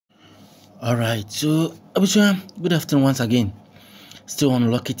All right, so Abusham, good afternoon once again. Still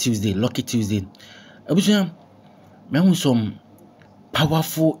on Lucky Tuesday. Abusham, me have some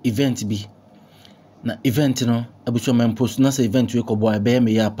powerful event be. Na event no, Abusham me post na say event we ko boy be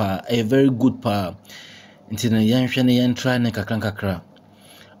me ya pa, a very good pa. Nti na yan hwe na yan try na kakra.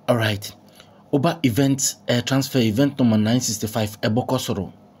 All right. Oba event transfer event number 965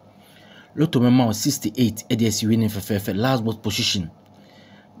 ebokosoro. Lotto mema 68 EDS winning for last but position.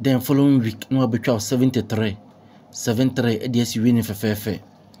 Then following week, no between 73 EDS winning for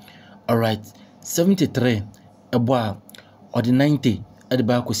Alright, 73 eboa or the 90 at the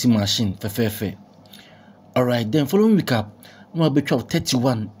back of machine for Alright, then following week up, no between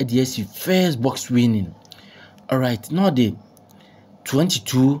 31 EDS first box winning. Alright, now the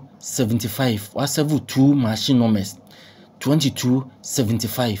 2275 or 72 machine numbers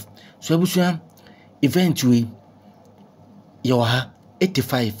 2275. So ebusuan eventually you have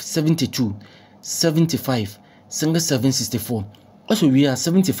 85, 72, 75, single 764. Also, we are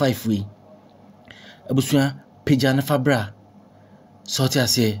 75 we. Abusuan pejana fabra. So I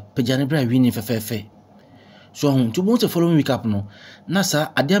say pejana bra winning for fair. So to want to follow week up no.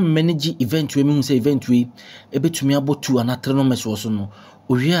 Nasa adia manage event we mean say event we ebe to me about 2 and 3 numbers also no.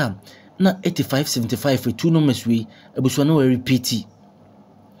 We are na 85, 75 for 2 numbers we abusuan no repeat.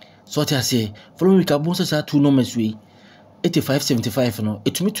 So I say follow week up most say 2 numbers we 85, 75 no,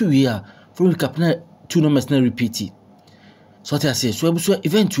 it me 2 year from we cap na 2 numbers na repeat. So what I say, so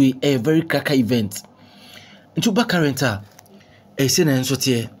event we a very cracker event. Into back current a say na nso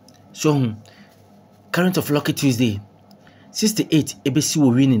tie. So current of Lucky Tuesday 68 ABC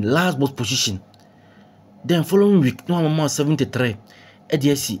will winning last both position. Then following week no more 73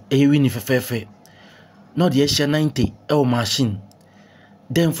 EDS a winning for now the Asia 90 L machine.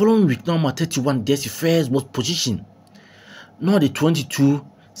 Then following week no more 31 DS first both position. Now the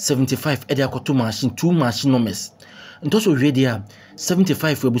 2275 2 machine numbers. And also we there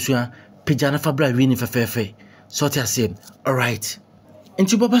 75 we busuya pejana fabra winning for So I say alright.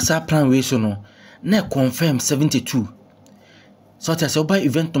 And you baba sa plan we so no na confirm 72. So I say by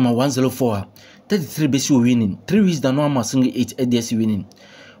event number 104 33 base winning 3 weeks the normal single 8 ADS winning.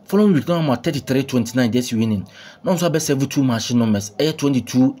 Following week normal 3329 DS winning. Now so be 72 machine numbers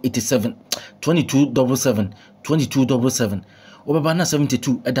 2287 2277 2277 Obaba na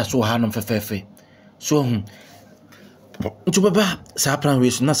 72 eda so ha no fefefe. So ntu baba sa plan we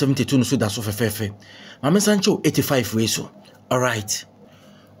so na 72 no so da so fefefe. Mama sancho 85 we so. Alright.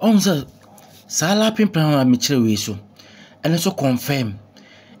 Onza sa la pin plan me kire we so. And so confirm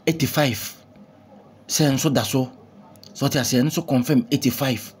 85. Say so da so. So ti ase so confirm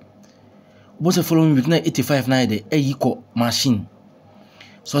 85. But the following week na 85 na de equal machine.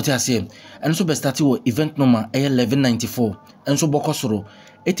 So what I say, and so be starting with event number 1194, and so bokosoro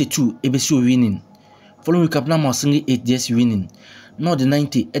 82 ABC winning. Following week up now single 8 DS winning. Now the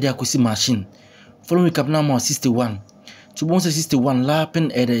 90 Ediakosi machine. Following week up now 61. To bonus 61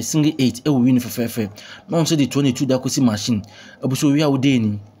 lapping at a single 8 winning for fair. Now so the 22 Dakosi machine. Abuso we are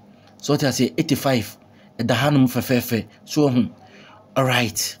udeni. So what I say 85 at the Hanum for fair. So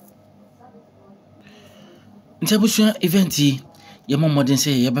alright. Ntabuso event your mom modern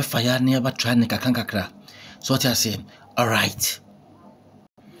say you be fire near but try kakra. So what I say, alright.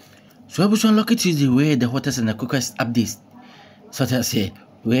 So I was on Lucky Tuesday where the hottest and the quickest updates. So what I say,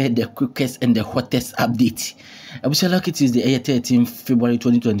 where the quickest and the hottest update. I was on Lucky Tuesday 13 February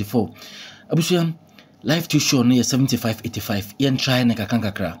 2024. I was on live to show near 7585. Yan try na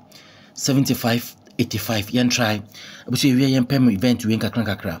kakra. 7585 yan try. I was here yan pem event we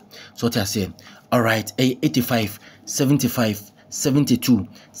kakra. So what I say, alright, 85 75 72,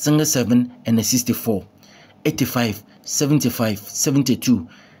 single 7 and a 64, 85, 75, 72,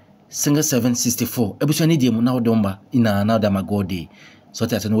 single 7, 64. Ebusuani demo now domba ina now damagode. So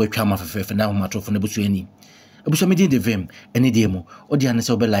that I know where chama for now matter for Ebusuani. Ebusuani did the vim any demo or the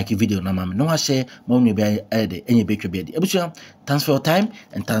answer be like a video na mama. No share mommy be any bakery bed. Ebusuani, thanks for your time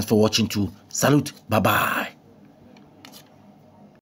and thanks for watching too. Salute, bye bye.